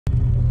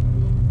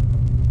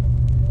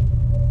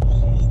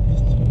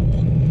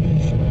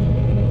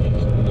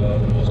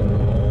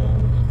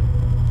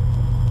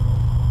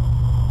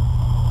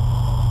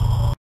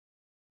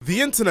The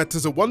internet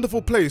is a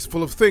wonderful place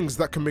full of things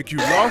that can make you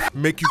laugh,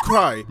 make you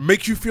cry,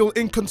 make you feel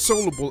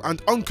inconsolable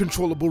and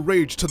uncontrollable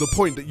rage to the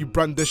point that you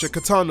brandish a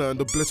katana and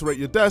obliterate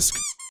your desk,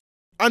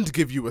 and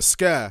give you a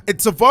scare.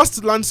 It's a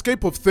vast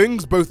landscape of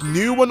things both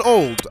new and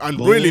old, and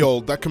really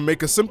old, that can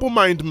make a simple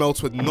mind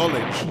melt with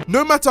knowledge.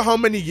 No matter how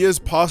many years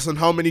pass and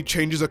how many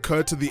changes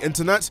occur to the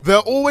internet, there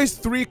are always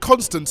three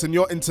constants in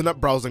your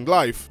internet browsing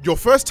life. Your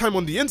first time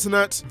on the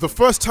internet, the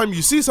first time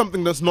you see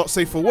something that's not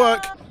safe for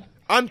work,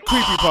 and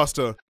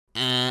creepypasta.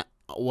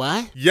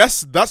 What?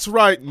 Yes, that's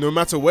right. No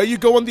matter where you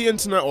go on the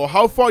internet or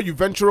how far you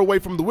venture away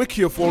from the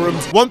wiki or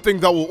forums, one thing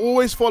that will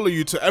always follow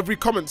you to every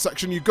comment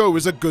section you go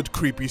is a good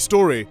creepy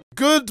story.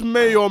 Good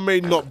may or may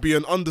not be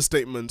an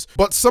understatement,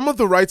 but some of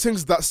the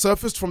writings that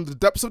surfaced from the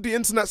depths of the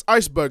internet's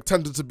iceberg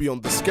tended to be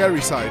on the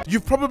scary side.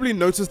 You've probably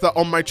noticed that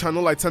on my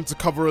channel I tend to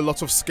cover a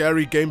lot of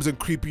scary games and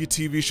creepy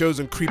TV shows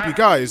and creepy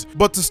guys,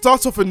 but to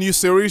start off a new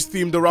series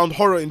themed around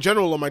horror in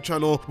general on my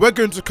channel, we're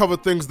going to cover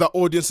things that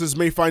audiences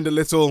may find a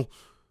little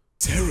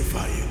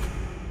terrifying.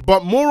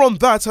 But more on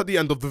that at the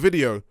end of the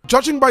video.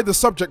 Judging by the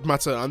subject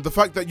matter and the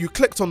fact that you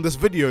clicked on this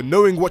video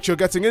knowing what you're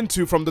getting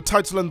into from the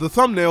title and the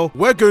thumbnail,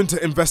 we're going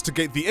to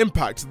investigate the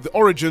impact, the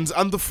origins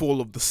and the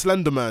fall of the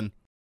Slender Man.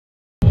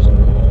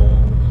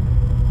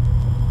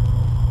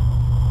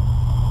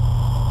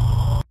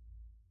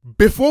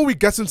 Before we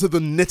get into the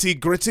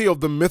nitty-gritty of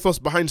the mythos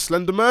behind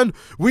Slender Man,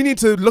 we need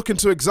to look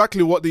into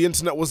exactly what the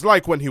internet was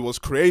like when he was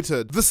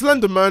created. The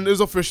Slender Man is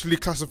officially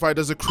classified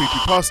as a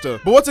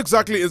creepypasta. But what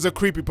exactly is a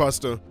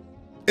creepypasta?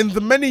 In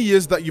the many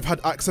years that you've had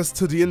access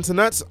to the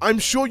internet, I'm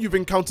sure you've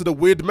encountered a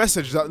weird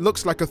message that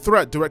looks like a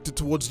threat directed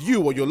towards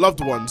you or your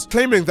loved ones,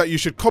 claiming that you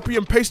should copy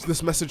and paste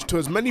this message to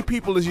as many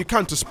people as you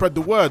can to spread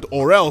the word,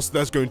 or else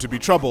there's going to be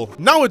trouble.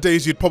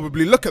 Nowadays, you'd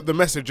probably look at the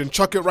message and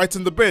chuck it right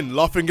in the bin,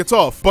 laughing it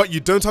off, but you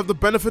don't have the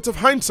benefit of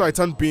hindsight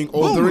and being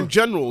older in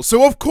general,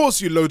 so of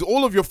course you load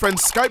all of your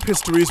friends' Skype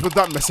histories with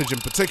that message in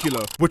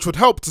particular, which would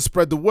help to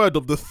spread the word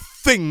of the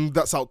thing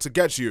that's out to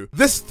get you.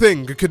 This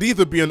thing could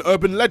either be an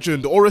urban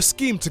legend or a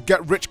scheme to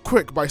get rich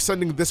quick by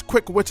sending this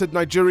quick-witted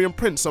Nigerian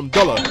prince some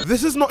dollar.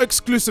 This is not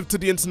exclusive to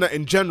the internet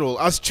in general,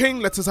 as chain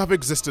letters have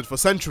existed for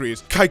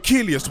centuries.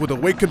 Caecilius would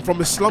awaken from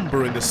his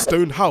slumber in his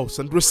stone house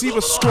and receive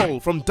a scroll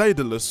from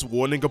Daedalus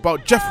warning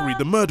about Jeffrey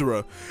the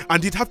murderer,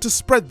 and he'd have to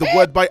spread the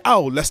word by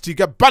owl lest he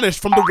get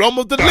banished from the realm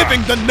of the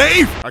living, the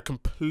knave! I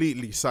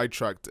completely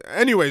sidetracked.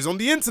 Anyways, on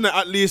the internet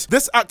at least,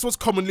 this act was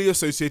commonly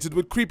associated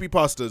with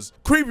creepypastas.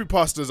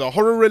 Creepypastas are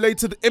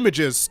horror-related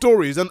images,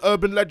 stories, and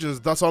urban legends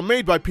that are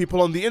made by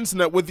people on the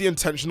internet with the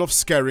intention of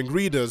scaring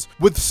readers,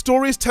 with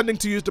stories tending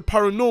to use the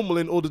paranormal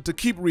in order to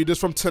keep readers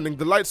from turning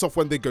the lights off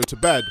when they go to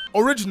bed.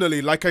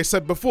 Originally, like I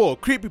said before,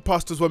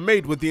 creepypastas were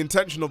made with the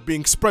intention of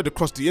being spread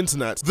across the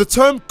internet. The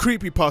term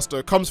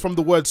creepypasta comes from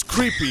the words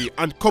creepy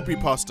and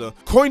copypasta.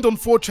 Coined on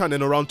 4chan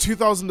in around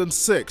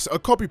 2006, a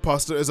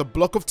copypasta is a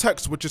block of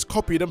text which is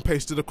copied and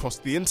pasted across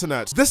the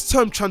internet. This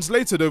term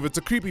translated over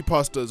to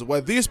creepypastas, where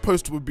these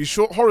posts would be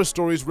short horror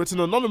stories written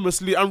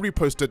anonymously and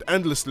reposted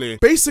endlessly.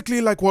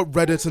 Basically like what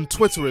Reddit and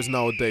Twitter is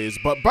nowadays,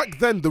 but back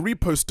then the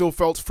repost still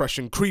felt fresh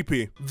and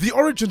creepy. The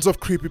origins of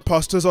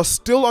creepypastas are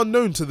still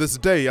unknown to this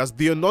day, as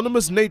the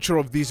anonymous nature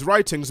of these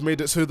writings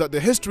made it so that the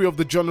history of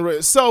the genre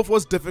itself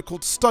was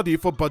difficult to study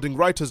for budding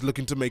writers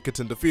looking to make it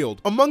in the field.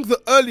 Among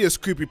the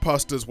earliest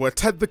creepypastas were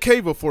Ted the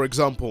Caver, for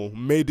example,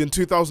 made in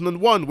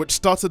 2001, which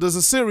started as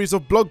a series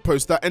of blog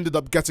posts that ended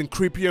up getting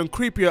creepier and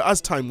creepier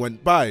as time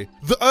went by.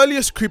 The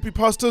earliest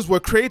creepypastas were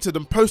created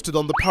and posted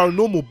on the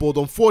paranormal board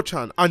on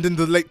 4chan, and in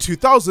the late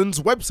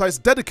 2000s,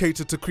 websites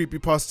dedicated to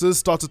creepypastas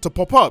started to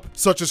pop up,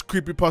 such as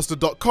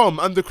creepypasta.com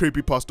and the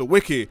Creepypasta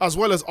Wiki, as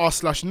well as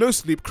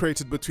r/nosleep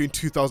created between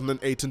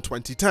 2008 and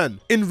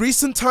 2010. In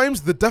recent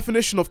times, the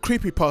definition of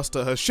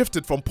creepypasta has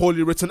shifted from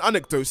poorly written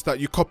anecdotes that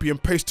you copy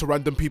and paste to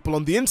random people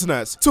on the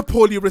internet, to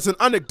poorly written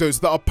anecdotes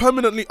that are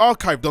permanently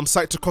archived on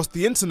sites across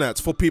the internet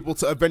for people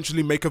to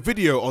eventually make a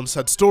video on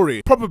said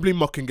story, probably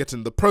mocking it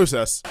in the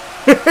process.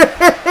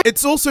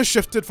 It's also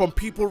shifted from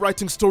people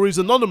writing stories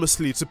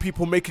anonymously to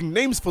people making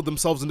names for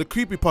themselves in the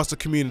creepypasta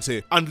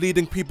community, and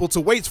leading people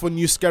to wait for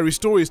new scary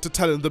stories to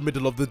tell in the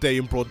middle of the day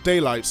in broad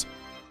daylight.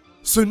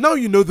 So now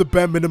you know the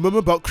bare minimum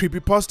about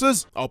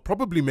creepypastas. I'll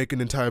probably make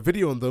an entire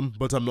video on them,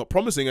 but I'm not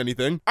promising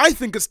anything. I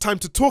think it's time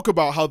to talk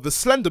about how the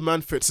Slender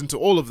Man fits into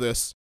all of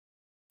this.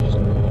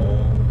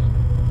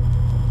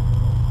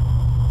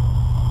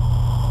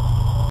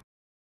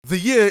 The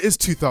year is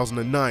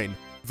 2009.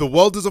 The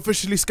world is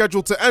officially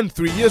scheduled to end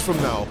 3 years from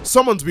now.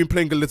 Someone's been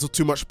playing a little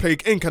too much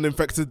Plague Inc. and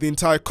infected the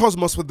entire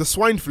cosmos with the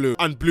swine flu,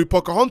 and Blue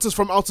Pocahontas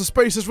from Outer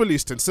Space is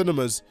released in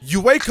cinemas. You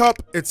wake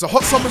up, it's a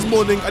hot summer's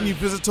morning, and you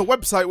visit a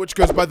website which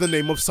goes by the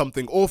name of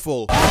Something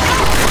Awful.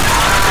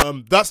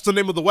 That's the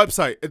name of the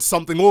website, it's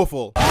Something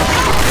Awful.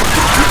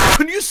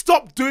 Can you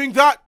stop doing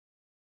that?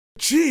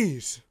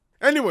 Jeez.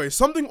 Anyway,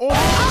 Something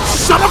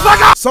Awful. Shut the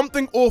fuck up!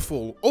 Something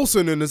Awful,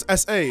 also known as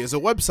SA, is a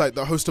website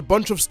that hosts a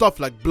bunch of stuff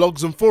like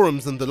blogs and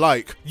forums and the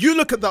like. You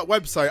look at that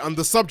website and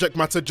the subject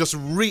matter just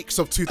reeks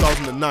of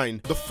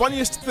 2009. The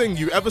funniest thing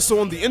you ever saw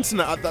on the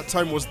internet at that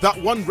time was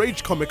that one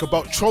rage comic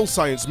about troll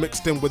science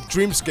mixed in with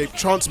dreamscape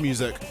trance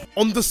music.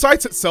 On the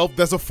site itself,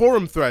 there's a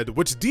forum thread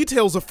which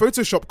details a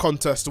Photoshop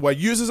contest where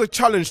users are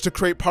challenged to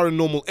create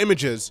paranormal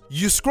images.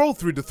 You scroll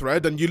through the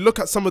thread and you look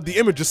at some of the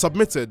images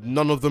submitted.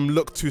 None of them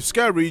look too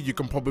scary, you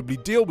can probably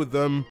deal with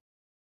them.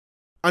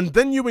 And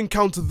then you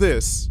encounter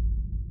this.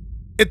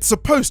 It's a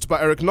post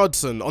by Eric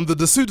Knudsen under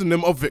the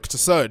pseudonym of Victor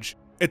Surge.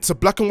 It's a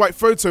black and white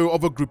photo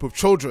of a group of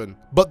children,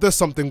 but there's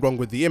something wrong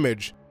with the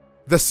image.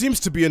 There seems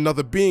to be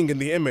another being in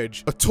the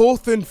image, a tall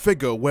thin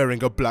figure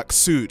wearing a black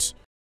suit.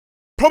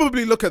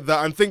 Probably look at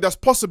that and think that's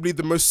possibly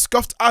the most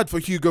scuffed ad for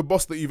Hugo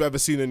Boss that you've ever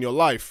seen in your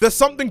life. There's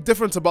something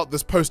different about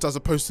this post as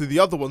opposed to the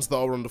other ones that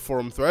are on the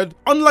forum thread.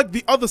 Unlike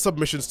the other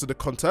submissions to the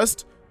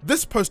contest,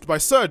 this post by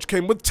Surge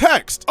came with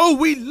text. Oh,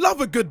 we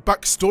love a good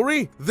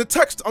backstory. The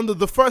text under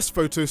the first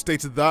photo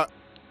stated that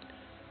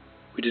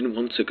we didn't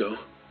want to go.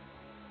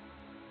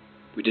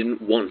 We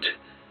didn't want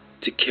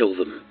to kill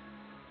them.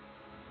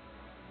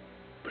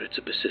 But its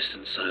a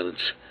persistent silence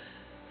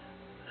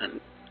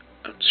and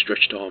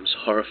outstretched arms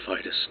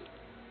horrified us and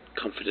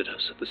comforted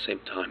us at the same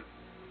time.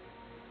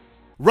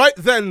 Right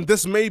then,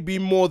 this may be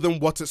more than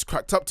what it's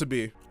cracked up to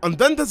be. And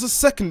then there's a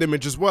second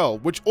image as well,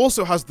 which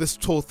also has this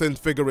tall thin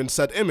figure in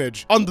said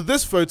image. Under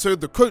this photo,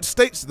 the quote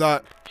states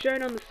that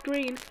shown on the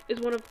screen is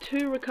one of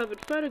 2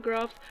 recovered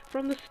photographs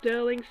from the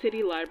Stirling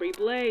City Library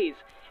blaze.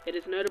 It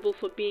is notable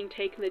for being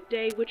taken the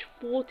day which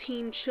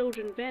 14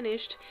 children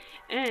vanished,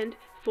 and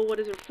for what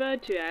is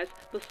referred to as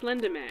the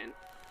Slender Man.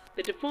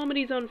 The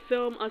deformities on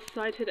film are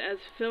cited as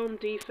film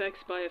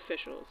defects by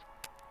officials.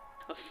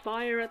 A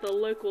fire at the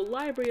local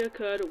library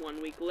occurred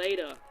 1 week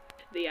later.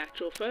 The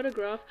actual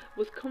photograph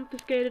was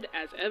confiscated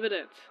as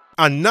evidence.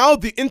 And now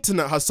the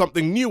internet has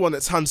something new on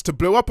its hands to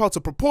blow up out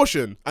of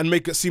proportion and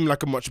make it seem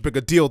like a much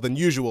bigger deal than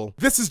usual.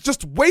 This is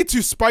just way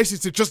too spicy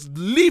to just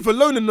leave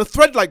alone in a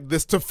thread like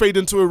this to fade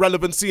into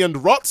irrelevancy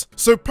and rot.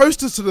 So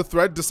posters to the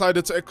thread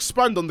decided to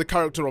expand on the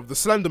character of the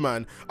Slender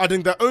Man,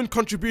 adding their own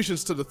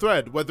contributions to the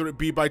thread, whether it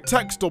be by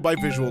text or by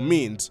visual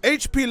means.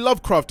 H.P.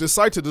 Lovecraft is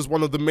cited as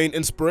one of the main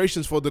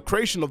inspirations for the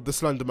creation of the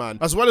Slender Man,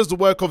 as well as the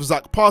work of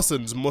Zach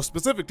Parsons, more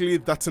specifically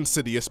that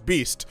insidious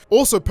beast.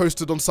 Also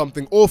posted on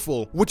Something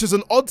Awful, which is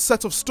an odd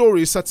set of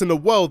stories set in a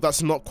world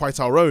that's not quite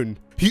our own.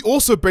 He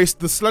also based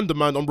the Slender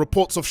Man on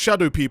reports of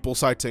shadow people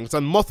sightings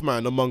and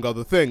Mothman, among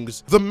other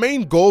things. The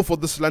main goal for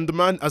the Slender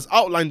Man, as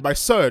outlined by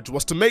Surge,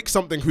 was to make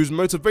something whose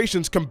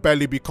motivations can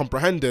barely be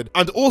comprehended,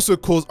 and also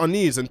cause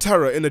unease and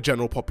terror in a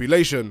general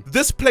population.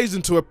 This plays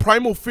into a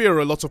primal fear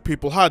a lot of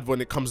people had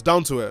when it comes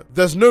down to it.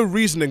 There's no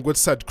reasoning with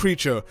said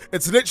creature,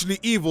 it's literally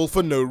evil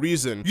for no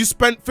reason. You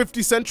spent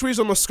 50 centuries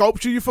on a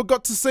sculpture you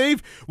forgot to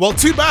save? Well,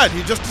 too bad,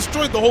 he just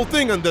destroyed the whole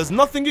thing and there's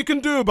nothing you can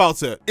do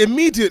about it.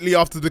 Immediately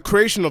after the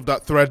creation of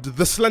that thread,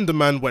 the Slender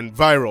Man went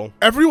viral.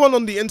 Everyone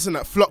on the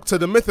internet flocked to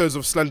the mythos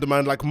of Slender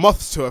Man like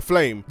moths to a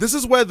flame. This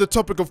is where the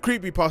topic of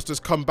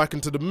creepypastas come back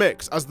into the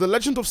mix, as the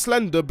legend of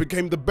Slender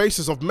became the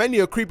basis of many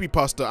a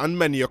creepypasta and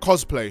many a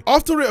cosplay.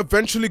 After it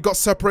eventually got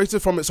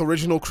separated from its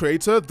original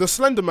creator, the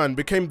Slender Man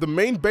became the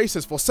main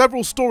basis for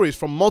several stories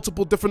from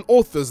multiple different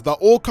authors that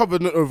all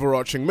covered an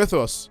overarching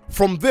mythos.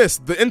 From this,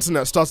 the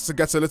internet starts to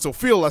get a little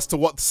feel as to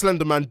what the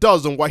Slender Man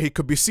does and why he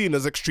could be seen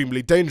as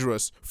extremely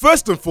dangerous.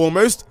 First and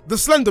foremost, the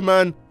Slender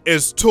Man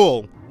is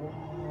tall.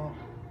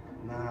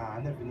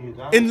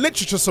 In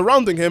literature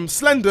surrounding him,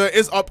 Slender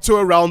is up to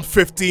around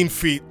 15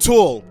 feet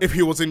tall. If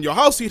he was in your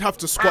house, he'd have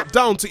to squat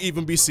down to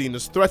even be seen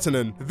as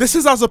threatening. This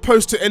is as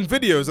opposed to in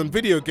videos and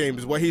video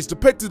games where he's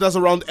depicted as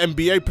around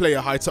NBA player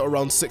height at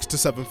around 6 to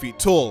 7 feet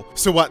tall.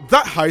 So at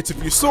that height,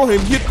 if you saw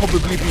him, you'd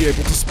probably be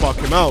able to spark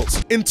him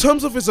out. In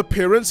terms of his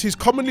appearance, he's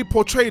commonly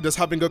portrayed as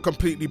having a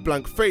completely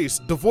blank face,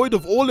 devoid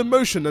of all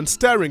emotion and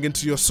staring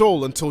into your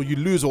soul until you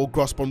lose all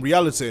grasp on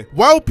reality.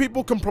 While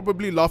people can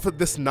probably laugh at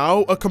this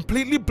now, a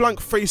completely blank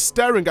face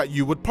staring at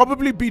you would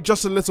probably be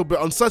just a little bit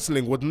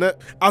unsettling, wouldn't it?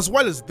 As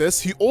well as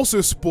this, he also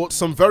sports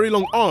some very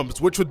long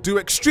arms, which would do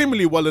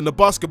extremely well in a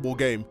basketball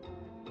game.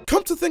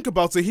 Come to think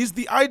about it, he's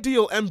the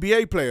ideal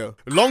NBA player.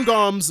 Long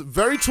arms,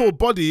 very tall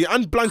body,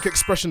 and blank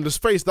expressionless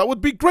face that would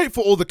be great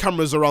for all the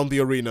cameras around the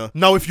arena.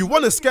 Now, if you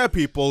want to scare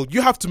people,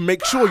 you have to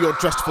make sure you're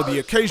dressed for the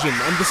occasion,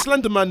 and the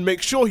Slender Man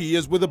makes sure he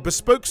is with a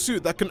bespoke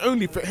suit that can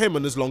only fit him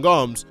and his long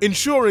arms,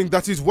 ensuring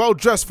that he's well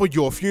dressed for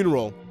your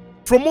funeral.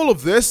 From all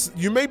of this,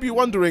 you may be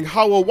wondering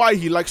how or why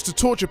he likes to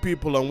torture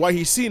people and why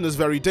he's seen as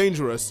very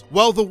dangerous.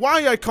 Well, the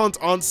why I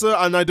can't answer,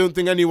 and I don't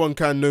think anyone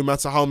can, no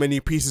matter how many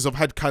pieces of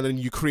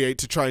headcanon you create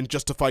to try and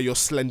justify your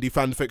Slendy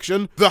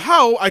fanfiction. The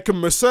how I can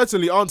most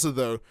certainly answer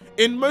though.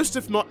 In most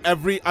if not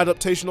every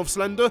adaptation of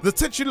Slender, the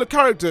titular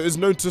character is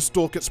known to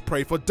stalk its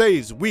prey for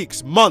days,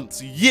 weeks,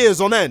 months,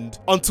 years on end,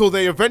 until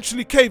they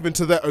eventually cave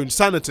into their own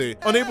sanity,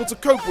 unable to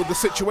cope with the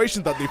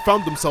situation that they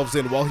found themselves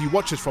in while he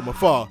watches from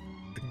afar.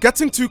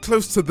 Getting too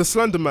close to the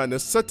Slender Man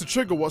is said to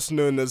trigger what's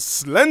known as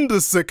Slender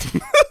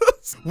sickness.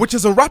 Hornets, which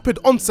is a rapid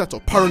onset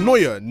of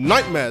paranoia,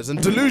 nightmares,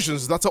 and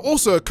delusions that are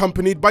also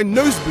accompanied by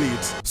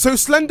nosebleeds. So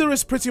Slender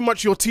is pretty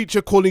much your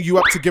teacher calling you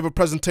up to give a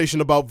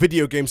presentation about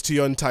video games to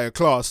your entire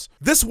class.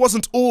 This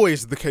wasn't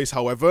always the case,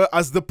 however,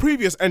 as the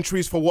previous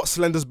entries for what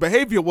Slender's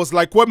behavior was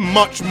like were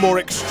much more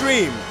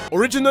extreme.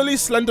 Originally,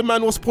 Slender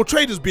Man was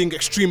portrayed as being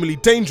extremely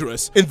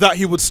dangerous, in that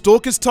he would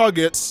stalk his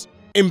targets,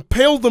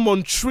 impale them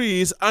on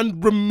trees,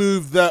 and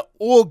remove their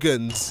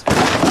organs.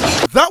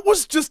 That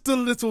was just a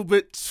little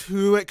bit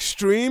too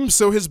extreme,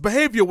 so his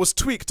behavior was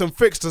tweaked and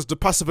fixed as the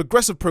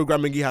passive-aggressive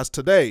programming he has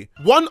today.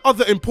 One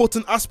other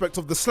important aspect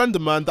of the Slender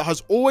Man that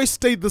has always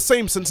stayed the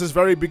same since his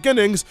very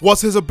beginnings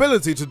was his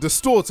ability to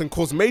distort and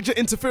cause major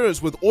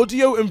interference with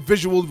audio and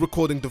visual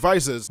recording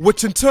devices,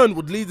 which in turn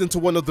would lead into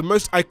one of the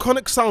most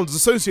iconic sounds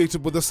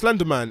associated with the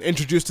Slender Man,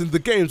 introduced in the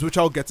games, which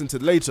I'll get into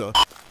later.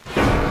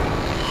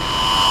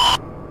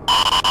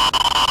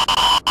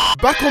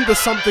 Back on the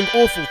Something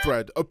Awful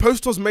thread, a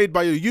post was made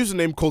by a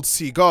username called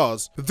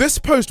Cigars. This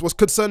post was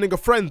concerning a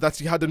friend that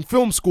he had in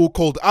film school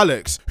called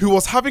Alex, who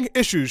was having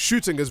issues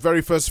shooting his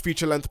very first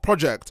feature-length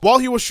project. While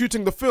he was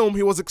shooting the film,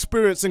 he was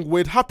experiencing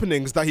weird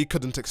happenings that he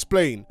couldn't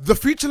explain. The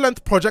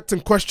feature-length project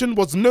in question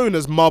was known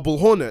as Marble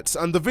Hornets,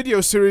 and the video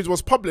series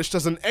was published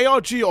as an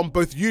ARG on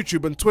both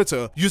YouTube and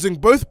Twitter, using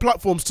both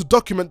platforms to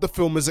document the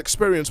filmer's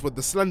experience with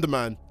the Slender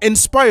Man.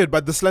 Inspired by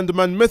the Slender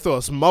Man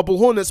mythos, Marble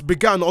Hornets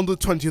began on the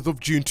 20th of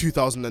June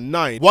 2009.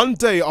 One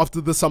day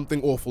after the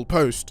Something Awful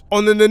post.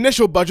 On an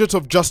initial budget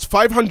of just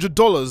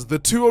 $500, the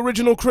two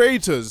original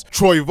creators,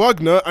 Troy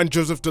Wagner and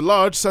Joseph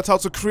DeLarge, set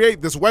out to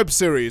create this web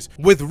series,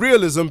 with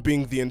realism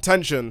being the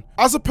intention.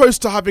 As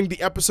opposed to having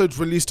the episodes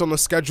released on a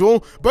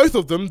schedule, both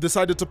of them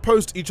decided to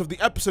post each of the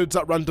episodes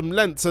at random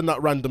lengths and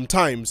at random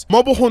times.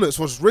 Marble Hornets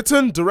was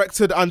written,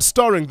 directed, and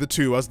starring the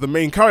two as the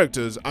main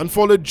characters, and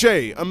followed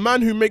Jay, a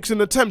man who makes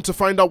an attempt to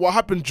find out what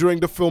happened during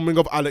the filming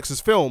of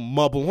Alex's film,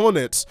 Marble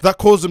Hornets, that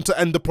caused him to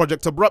end the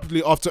project abruptly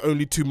after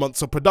only 2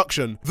 months of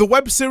production. The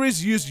web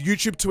series used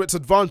YouTube to its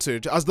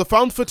advantage, as the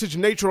found footage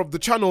nature of the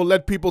channel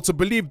led people to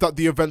believe that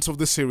the events of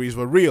the series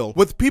were real,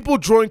 with people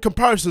drawing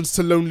comparisons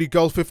to Lonely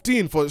Girl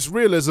 15 for its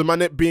realism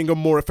and it being a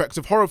more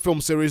effective horror film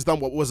series than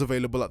what was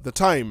available at the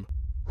time.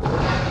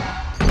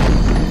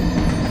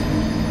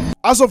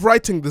 As of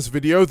writing this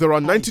video, there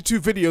are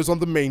 92 videos on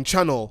the main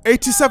channel,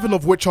 87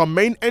 of which are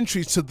main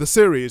entries to the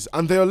series,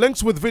 and they are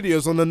linked with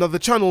videos on another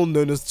channel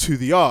known as To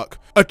The Ark,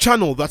 a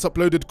channel that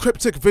uploaded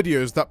cryptic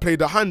videos that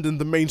played a hand in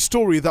the main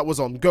story that was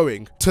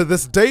ongoing. To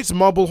this date,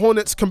 Marble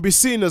Hornets can be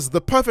seen as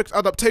the perfect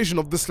adaptation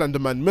of the Slender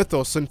Man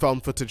mythos in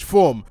found footage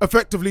form,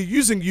 effectively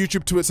using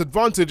YouTube to its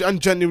advantage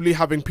and genuinely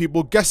having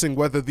people guessing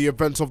whether the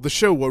events of the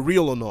show were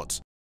real or not.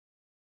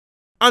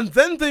 And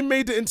then they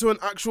made it into an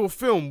actual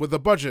film with a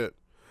budget.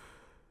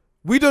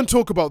 We don't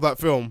talk about that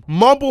film.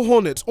 Marble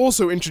Hornets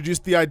also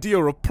introduced the idea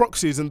of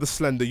proxies in the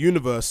Slender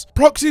universe.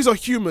 Proxies are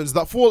humans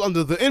that fall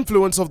under the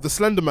influence of the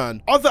Slender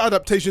Man. Other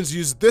adaptations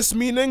use this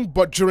meaning,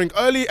 but during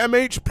early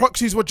MH,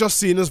 proxies were just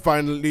seen as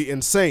violently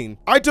insane.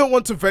 I don't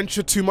want to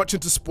venture too much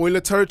into spoiler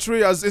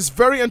territory, as it's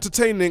very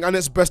entertaining and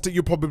it's best that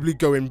you probably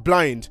go in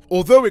blind,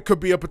 although it could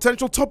be a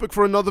potential topic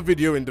for another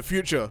video in the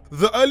future.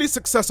 The early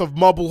success of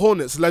Marble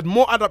Hornets led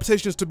more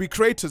adaptations to be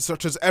created,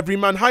 such as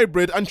Everyman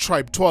Hybrid and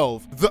Tribe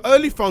 12. The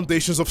early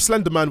foundations of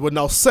Slender Man were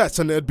now set,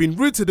 and it had been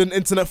rooted in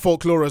internet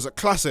folklore as a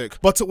classic,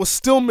 but it was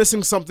still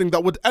missing something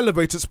that would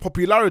elevate its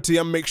popularity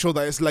and make sure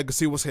that its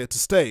legacy was here to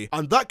stay.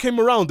 And that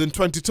came around in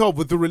 2012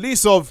 with the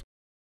release of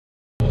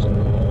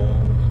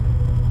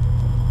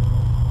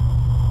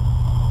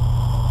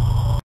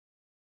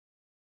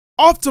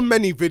After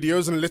many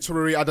videos and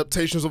literary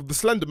adaptations of the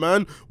Slender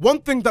Man,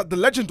 one thing that the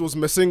legend was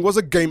missing was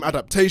a game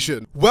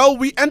adaptation. Well,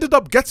 we ended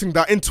up getting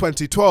that in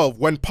 2012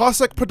 when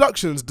Parsec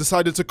Productions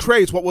decided to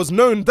create what was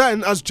known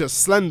then as just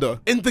Slender.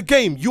 In the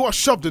game, you are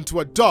shoved into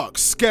a dark,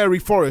 scary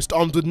forest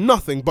armed with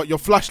nothing but your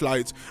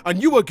flashlight,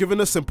 and you are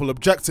given a simple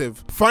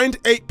objective. Find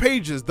 8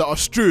 pages that are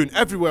strewn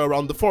everywhere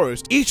around the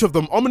forest, each of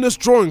them ominous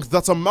drawings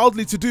that are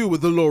mildly to do with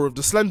the lore of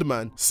the Slender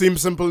Man.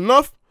 Seems simple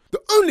enough? The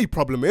only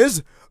problem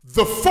is,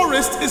 the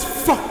forest is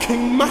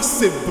fucking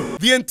massive!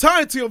 The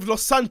entirety of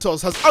Los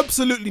Santos has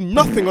absolutely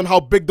nothing on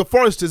how big the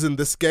forest is in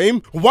this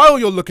game. While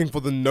you're looking for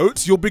the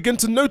notes, you'll begin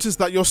to notice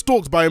that you're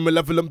stalked by a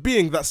malevolent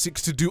being that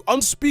seeks to do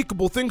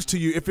unspeakable things to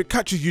you if it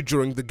catches you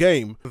during the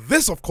game.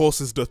 This, of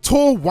course, is the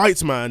tall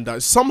white man that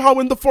is somehow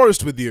in the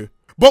forest with you.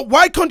 But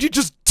why can't you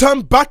just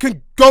turn back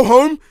and go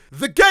home?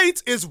 The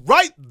gate is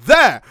right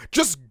there!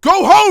 Just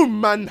go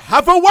home and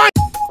have a wank!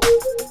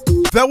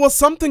 There was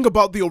something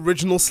about the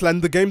original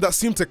Slender game that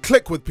seemed to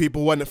click with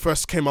people when it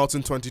first came out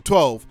in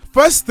 2012.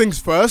 First things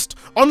first,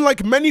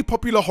 unlike many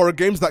popular horror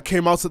games that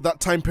came out at that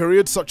time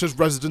period, such as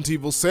Resident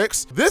Evil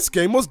 6, this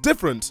game was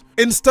different.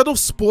 Instead of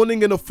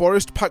spawning in a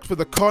forest packed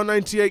with a Kar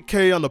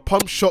 98K and a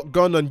pump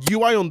shotgun and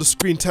UI on the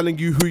screen telling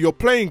you who you're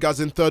playing as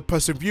in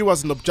third-person view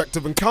as an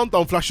objective and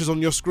countdown flashes on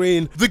your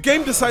screen, the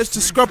game decides to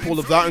scrap all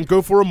of that and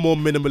go for a more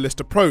minimalist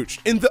approach.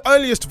 In the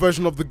earliest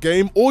version of the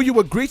game, all you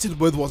were greeted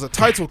with was a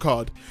title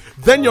card.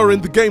 Then you're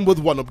in the game with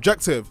one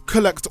objective: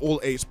 collect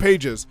all 8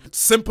 pages.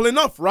 Simple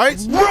enough, right?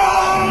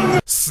 Wrong!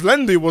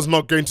 Slendy was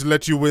not going to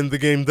let you win the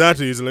game that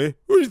easily.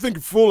 Who do you think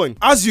you're fooling?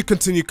 As you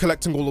continue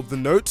collecting all of the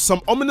notes, some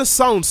ominous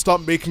sounds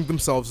start making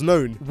themselves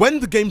known.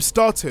 When the game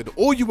started,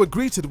 all you were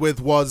greeted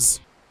with was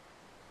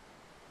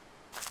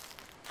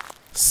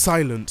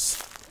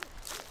silence.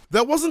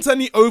 There wasn't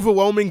any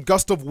overwhelming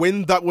gust of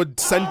wind that would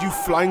send you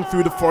flying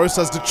through the forest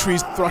as the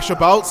trees thrash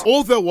about.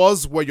 All there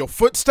was were your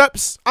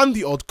footsteps and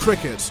the odd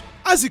cricket.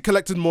 As you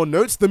collected more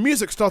notes, the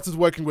music started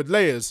working with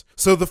layers.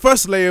 So the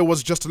first layer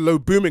was just a low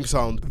booming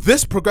sound.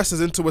 This progresses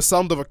into a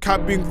sound of a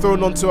cat being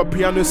thrown onto a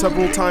piano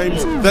several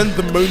times, then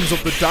the moans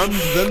of the damned,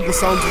 then the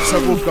sounds of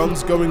several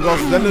guns going off,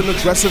 then an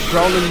aggressive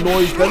growling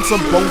noise, then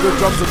some bongo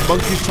drums and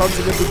monkeys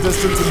chanting in the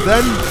distance, and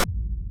then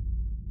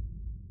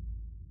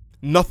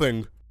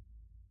nothing.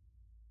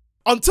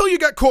 Until you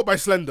get caught by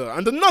Slender,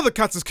 and another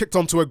cat is kicked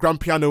onto a grand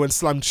piano and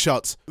slammed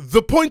shut.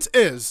 The point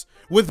is,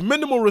 with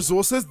minimal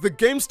resources, the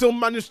game still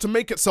managed to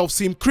make itself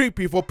seem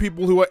creepy for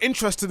people who are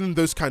interested in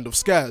those kind of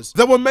scares.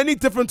 There were many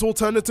different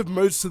alternative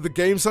modes to the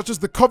game, such as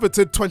the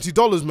coveted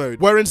 $20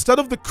 mode, where instead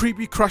of the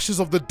creepy crashes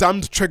of the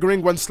damned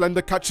triggering when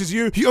Slender catches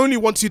you, he only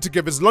wants you to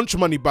give his lunch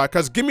money back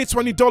as Gimme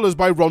 $20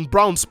 by Ron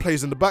Browns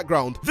plays in the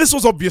background. This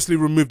was obviously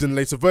removed in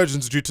later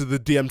versions due to the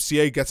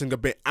DMCA getting a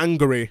bit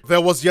angry.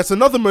 There was yet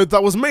another mode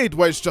that was made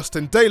where it's just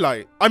in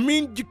daylight. I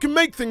mean, you can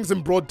make things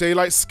in broad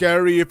daylight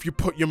scary if you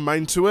put your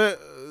mind to it.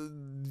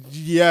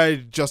 Yeah,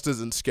 it just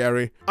isn't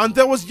scary. And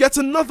there was yet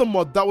another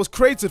mod that was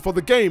created for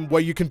the game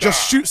where you can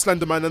just shoot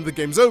Slender Man and the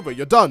game's over,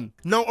 you're done.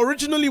 Now,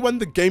 originally when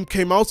the game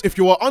came out, if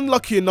you were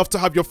unlucky enough to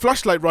have your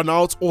flashlight run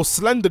out or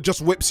Slender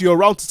just whips you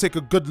around to take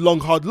a good long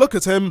hard look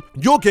at him,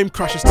 your game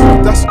crashes to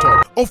the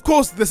desktop. Of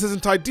course, this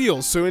isn't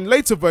ideal, so in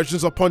later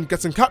versions upon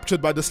getting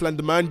captured by the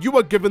Slender Man, you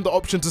were given the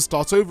option to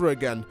start over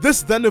again.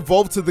 This then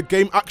evolved to the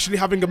game actually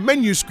having a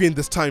menu screen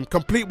this time,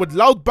 complete with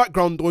loud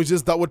background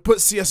noises that would put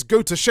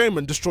CSGO to shame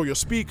and destroy your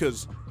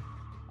speakers.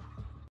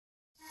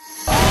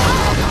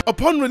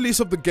 Upon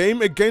release of the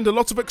game, it gained a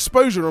lot of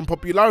exposure and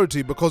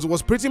popularity because it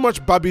was pretty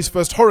much Babby's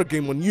first horror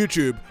game on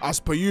YouTube, as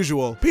per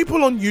usual.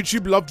 People on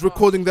YouTube loved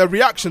recording their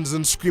reactions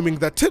and screaming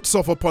their tits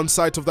off upon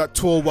sight of that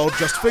tall,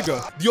 well-dressed figure.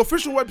 The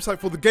official website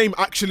for the game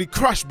actually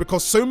crashed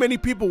because so many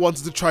people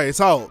wanted to try it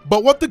out.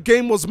 But what the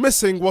game was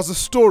missing was a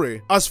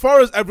story. As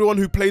far as everyone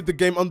who played the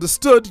game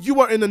understood, you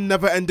were in a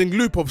never-ending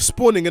loop of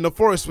spawning in a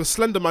forest with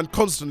Slender Man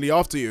constantly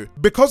after you.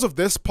 Because of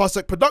this,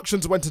 Parsec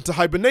Productions went into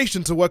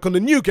hibernation to work on a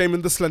new game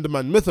in the Slender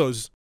Man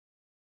mythos.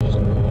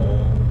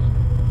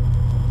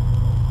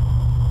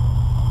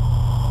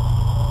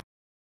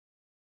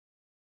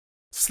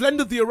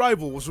 Slender the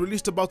Arrival was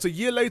released about a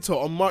year later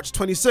on March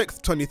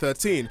 26th,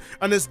 2013,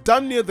 and is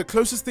damn near the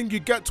closest thing you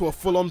get to a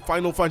full-on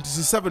Final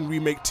Fantasy VII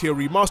Remake tier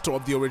remaster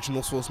of the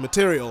original source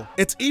material.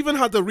 It even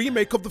had a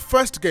remake of the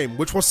first game,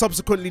 which was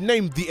subsequently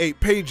named The 8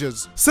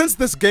 Pages. Since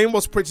this game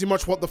was pretty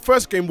much what the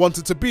first game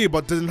wanted to be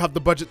but didn't have the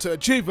budget to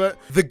achieve it,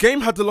 the game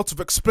had a lot of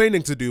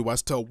explaining to do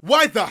as to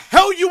why the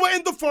hell you were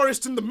in the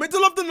forest in the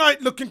middle of the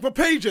night looking for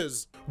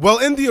pages. Well,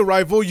 in The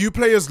Arrival, you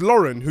play as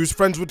Lauren, who's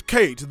friends with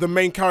Kate, the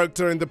main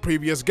character in the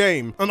previous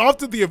game. And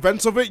after the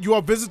events of it, you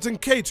are visiting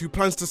Kate, who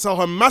plans to sell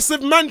her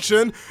massive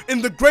mansion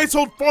in the great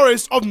old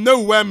forest of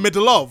nowhere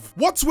middle of.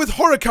 What's with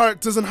horror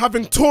characters and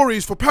having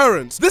Tories for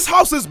parents? This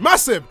house is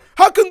massive!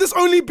 How can this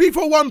only be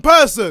for one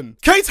person?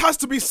 Kate has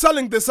to be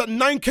selling this at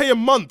 9k a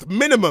month,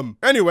 minimum.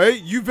 Anyway,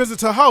 you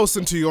visit her house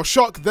and to your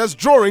shock, there's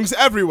drawings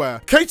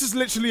everywhere. Kate is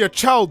literally a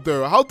child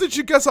though. How did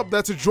she get up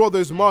there to draw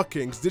those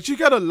markings? Did she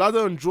get a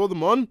ladder and draw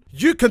them on?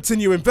 You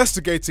continue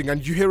investigating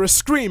and you hear a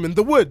scream in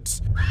the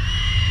woods.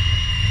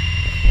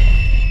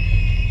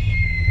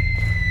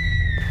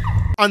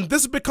 And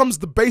this becomes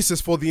the basis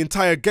for the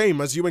entire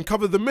game as you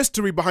uncover the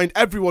mystery behind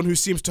everyone who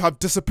seems to have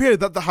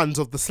disappeared at the hands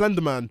of the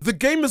Slender Man. The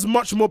game is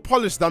much more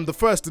polished than the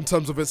first in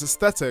terms of its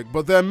aesthetic,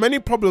 but there are many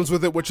problems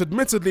with it which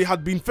admittedly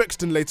had been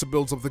fixed in later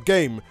builds of the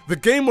game. The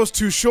game was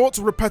too short,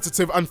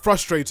 repetitive, and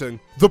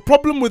frustrating. The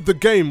problem with the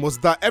game was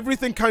that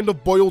everything kind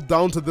of boiled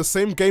down to the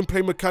same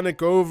gameplay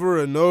mechanic over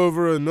and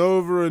over and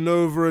over and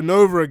over and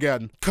over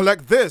again.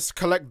 Collect this,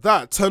 collect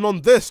that, turn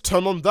on this,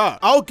 turn on that.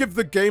 I'll give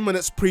the game and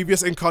its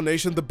previous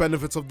incarnation the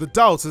benefit of the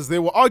doubt, as they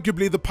were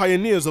arguably the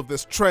pioneers of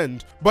this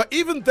trend. But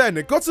even then,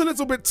 it got a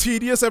little bit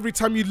tedious every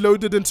time you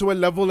loaded into a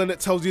level and it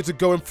tells you to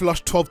go and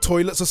flush 12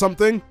 toilets or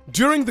something.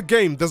 During the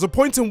game, there's a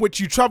point in which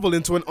you travel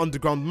into an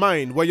underground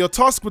mine, where you're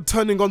tasked with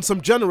turning on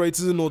some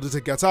generators in order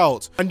to get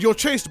out, and you're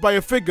chased by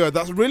a figure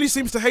that really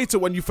seems to hate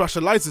it when you flash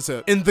a light at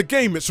it. In the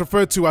game, it's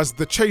referred to as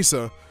the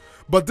Chaser.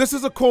 But this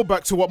is a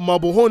callback to what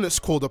Marble Hornets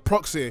called a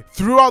proxy.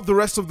 Throughout the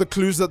rest of the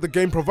clues that the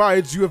game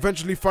provides, you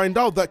eventually find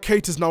out that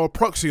Kate is now a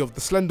proxy of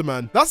the Slender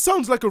Man. That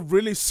sounds like a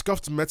really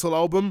scuffed metal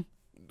album.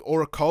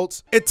 or a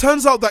cult? It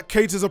turns out that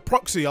Kate is a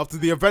proxy after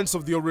the events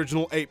of the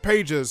original 8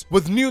 pages,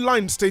 with new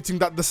lines stating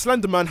that the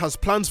Slender Man has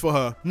plans for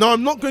her. Now,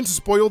 I'm not going to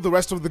spoil the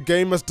rest of the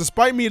game, as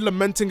despite me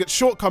lamenting its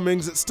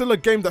shortcomings, it's still a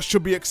game that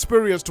should be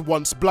experienced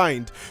once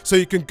blind, so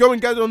you can go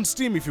and get it on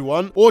Steam if you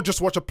want, or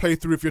just watch a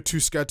playthrough if you're too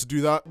scared to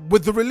do that.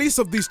 With the release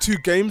of these 2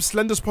 games,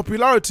 Slender's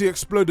popularity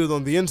exploded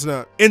on the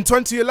internet. In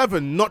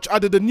 2011, Notch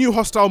added a new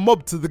hostile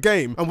mob to the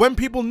game, and when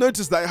people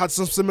noticed that it had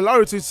some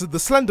similarities to the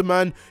Slender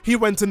Man, he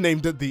went and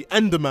named it the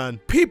Enderman.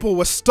 People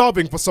were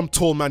starving for some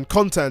tall man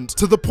content,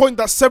 to the point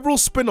that several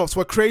spin-offs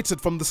were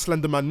created from the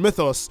Slender Man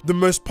mythos, the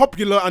most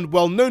popular and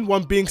well-known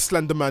one being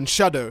Slender Man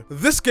Shadow.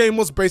 This game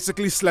was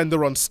basically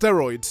Slender on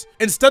steroids.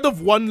 Instead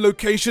of one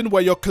location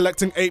where you're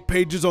collecting 8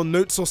 pages or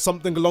notes or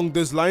something along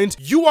those lines,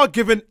 you are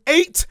given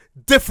 8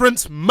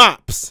 different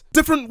maps.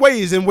 Different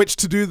ways in which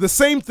to do the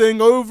same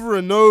thing over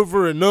and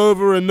over and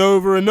over and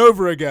over and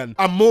over again.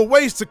 And more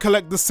ways to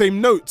collect the same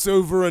notes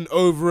over and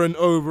over and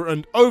over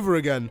and over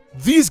again.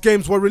 These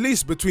games were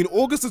released between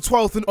August the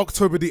 12th and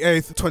October the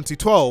 8th,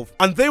 2012.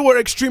 And they were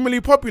extremely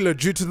popular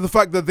due to the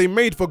fact that they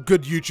made for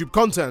good YouTube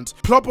content.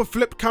 Plop a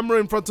flip camera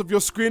in front of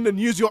your screen and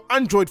use your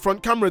Android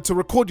front camera to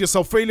record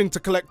yourself failing to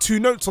collect 2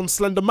 notes on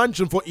Slender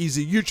Mansion for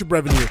easy YouTube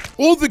revenue.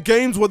 All the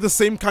games were the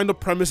same kind of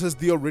premise as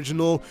the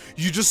original.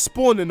 You just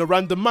spawn in a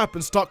random map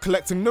and start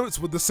collecting notes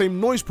with the same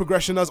noise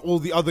progression as all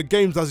the other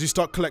games as you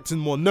start collecting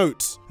more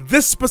notes.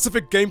 This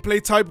specific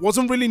gameplay type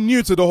wasn't really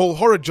new to the whole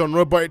horror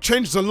genre, but it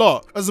changed a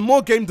lot as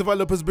more game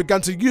developers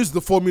began to use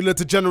the formula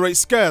to generate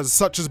scares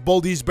such as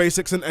Baldi's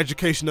Basics and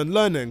Education and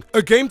Learning,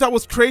 a game that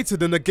was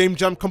created in a game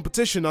jam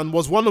competition and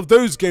was one of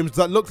those games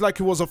that looked like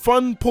it was a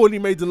fun, poorly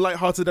made and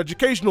light-hearted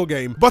educational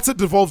game, but it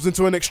devolves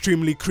into an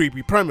extremely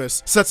creepy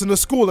premise, set in a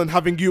school and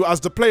having you as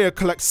the player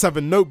collect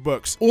 7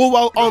 notebooks, all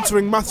while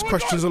answering maths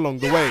questions along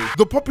the way.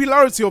 The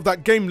popularity of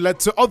that game led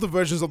to other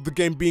versions of the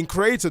game being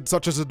created,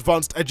 such as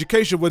Advanced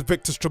Education with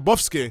Victor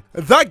Strabowski.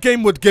 That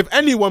game would give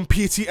anyone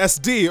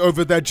PTSD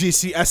over their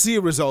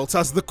GCSE results,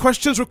 as the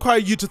questions require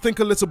you to think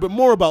a little bit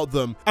more about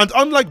them. And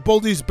unlike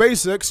Baldi's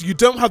Basics, you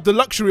don't have the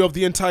luxury of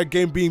the entire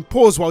game being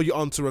paused while you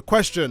answer a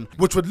question,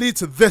 which would lead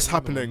to this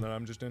happening. That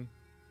I'm just in.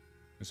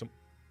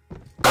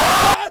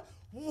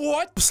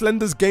 What?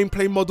 Slender's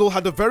gameplay model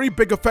had a very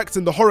big effect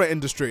in the horror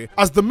industry,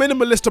 as the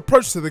minimalist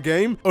approach to the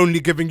game, only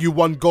giving you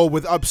one goal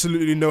with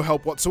absolutely no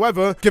help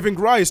whatsoever, giving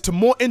rise to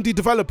more indie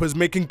developers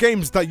making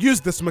games that use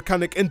this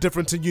mechanic in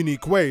different and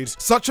unique ways,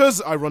 such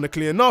as,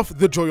 ironically enough,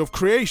 The Joy of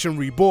Creation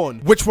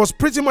Reborn, which was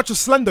pretty much a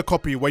Slender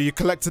copy where you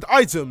collected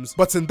items,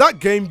 but in that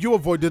game you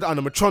avoided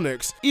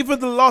animatronics. Even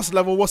the last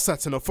level was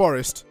set in a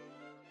forest.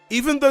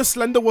 Even though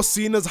Slender was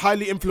seen as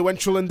highly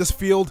influential in this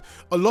field,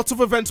 a lot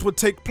of events would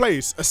take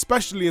place,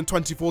 especially in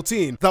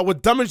 2014, that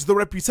would damage the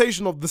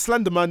reputation of the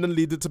Slender Man and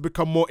lead it to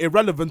become more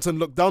irrelevant and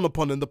looked down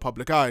upon in the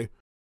public eye.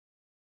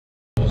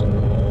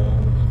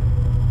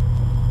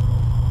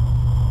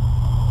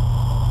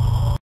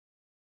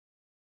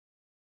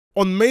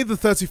 On May the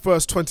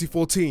 31st,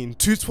 2014,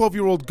 2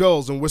 12-year-old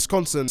girls in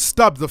Wisconsin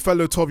stabbed a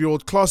fellow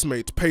 12-year-old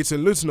classmate,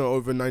 Peyton Lutner,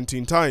 over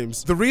 19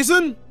 times. The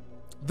reason?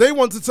 They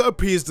wanted to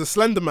appease the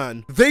Slender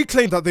Man. They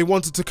claimed that they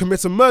wanted to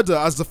commit a murder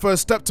as the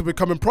first step to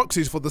becoming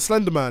proxies for the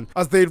Slender Man,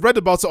 as they had read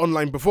about it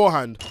online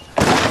beforehand.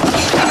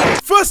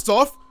 First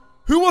off,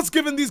 who was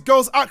giving these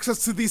girls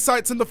access to these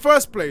sites in the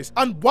first place?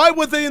 And why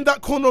were they in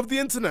that corner of the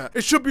internet?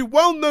 It should be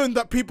well known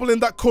that people in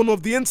that corner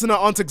of the internet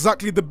aren't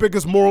exactly the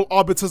biggest moral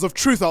arbiters of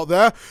truth out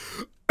there.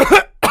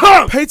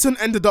 Peyton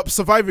ended up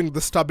surviving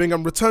the stabbing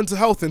and returned to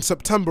health in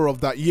September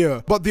of that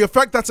year, but the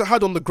effect that it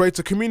had on the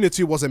greater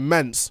community was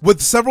immense,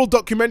 with several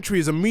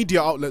documentaries and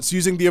media outlets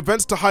using the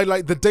events to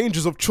highlight the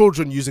dangers of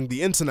children using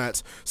the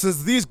internet,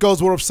 since these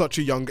girls were of such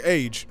a young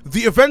age.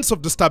 The events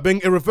of the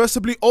stabbing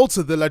irreversibly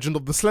altered the legend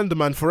of the Slender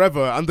Man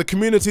forever and the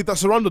community that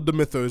surrounded the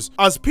mythos,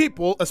 as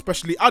people,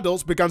 especially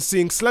adults, began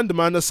seeing Slender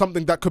Man as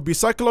something that could be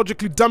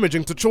psychologically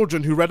damaging to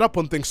children who read up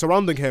on things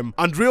surrounding him,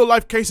 and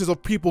real-life cases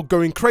of people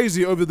going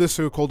crazy over the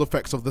so-called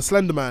effects of the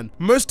Slender Man.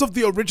 Most of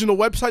the original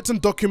websites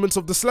and documents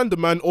of the Slender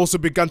Man also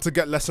began to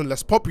get less and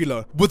less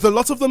popular, with a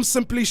lot of them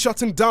simply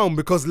shutting down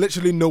because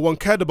literally no one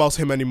cared about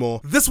him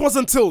anymore. This was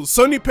until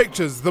Sony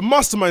Pictures, the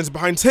masterminds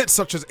behind hits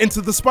such as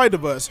Into the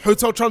Spider-Verse,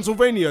 Hotel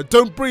Transylvania,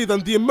 Don't Breathe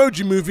and the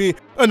Emoji Movie,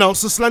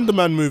 announced the Slender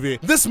Man movie.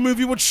 This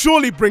movie would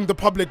surely bring the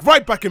public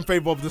right back in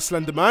favor of the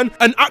Slender Man,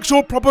 an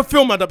actual proper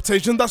film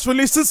adaptation that's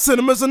released in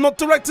cinemas and not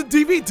direct to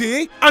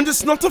DVD, and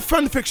it's not a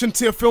fanfiction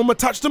tier film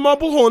attached to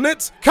Marble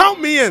Hornets.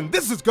 Count me in,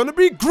 this is gonna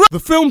be great! The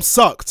film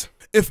sucked.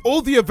 If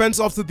all the events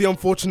after the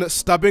unfortunate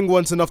stabbing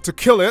weren't enough to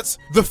kill it,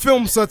 the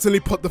film certainly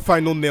put the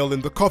final nail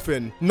in the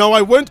coffin. Now,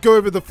 I won't go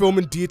over the film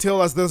in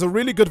detail as there's a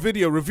really good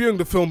video reviewing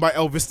the film by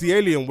Elvis the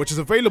Alien, which is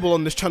available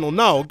on this channel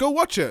now, go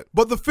watch it.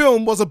 But the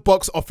film was a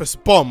box office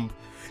bomb.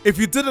 If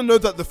you didn't know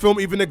that the film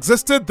even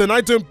existed, then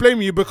I don't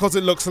blame you because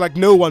it looks like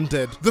no one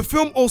did. The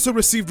film also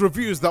received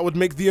reviews that would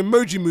make the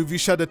Emoji Movie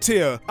shed a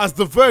tear, as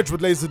The Verge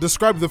would later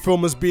describe the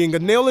film as being a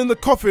nail in the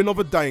coffin of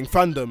a dying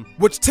fandom.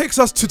 Which takes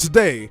us to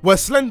today, where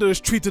Slender is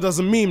treated as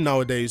a meme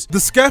nowadays. The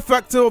scare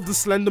factor of the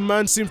Slender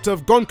Man seems to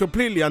have gone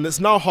completely, and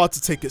it's now hard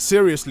to take it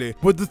seriously,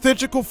 with the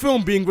theatrical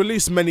film being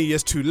released many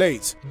years too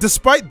late.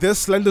 Despite this,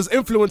 Slender's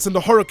influence in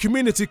the horror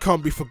community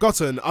can't be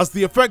forgotten, as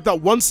the effect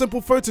that one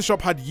simple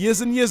Photoshop had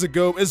years and years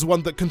ago is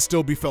one that can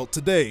still be felt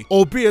today,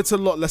 albeit a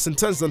lot less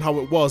intense than how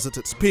it was at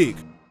its peak.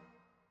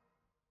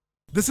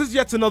 This is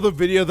yet another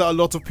video that a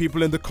lot of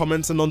people in the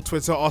comments and on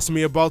Twitter asked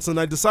me about, and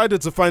I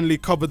decided to finally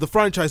cover the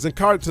franchise and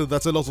character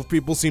that a lot of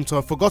people seem to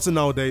have forgotten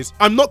nowadays.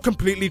 I'm not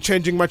completely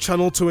changing my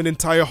channel to an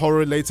entire horror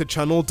related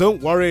channel,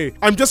 don't worry.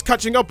 I'm just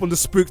catching up on the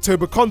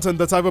Spooktober content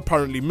that I've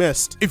apparently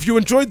missed. If you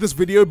enjoyed this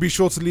video, be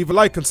sure to leave a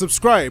like and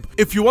subscribe.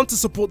 If you want to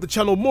support the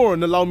channel more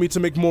and allow me to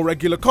make more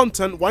regular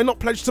content, why not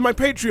pledge to my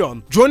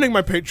Patreon? Joining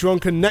my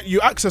Patreon can net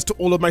you access to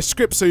all of my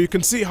scripts so you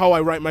can see how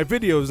I write my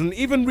videos and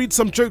even read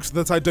some jokes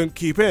that I don't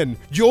keep in.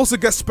 You also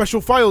get special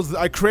files that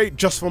I create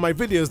just for my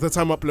videos that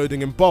I'm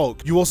uploading in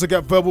bulk. You also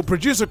get verbal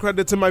producer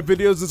credit in my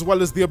videos, as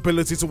well as the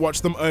ability to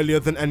watch them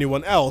earlier than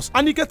anyone else,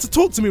 and you get to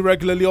talk to me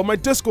regularly on my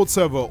Discord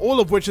server, all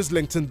of which is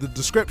linked in the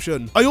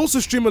description. I also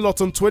stream a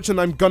lot on Twitch,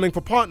 and I'm gunning for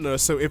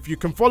partners, so if you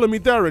can follow me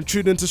there and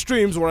tune into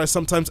streams where I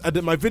sometimes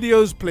edit my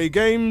videos, play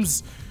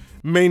games,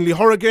 mainly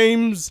horror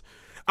games,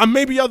 and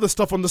maybe other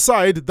stuff on the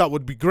side, that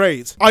would be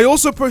great. I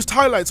also post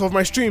highlights of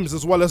my streams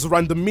as well as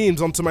random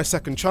memes onto my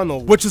second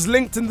channel, which is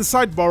linked in the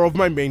sidebar of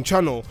my main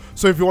channel,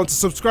 so if you want to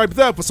subscribe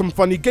there for some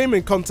funny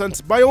gaming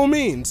content, by all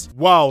means.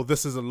 Wow,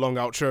 this is a long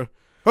outro.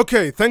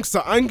 Okay, thanks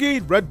to Angie,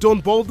 Red Dawn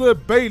Boulder,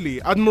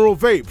 Bailey, Admiral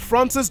Vape,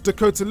 Francis,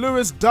 Dakota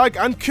Lewis, Dag,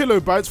 and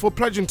Kilobytes for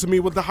pledging to me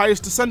with the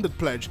highest descended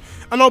pledge,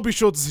 and I'll be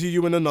sure to see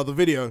you in another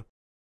video.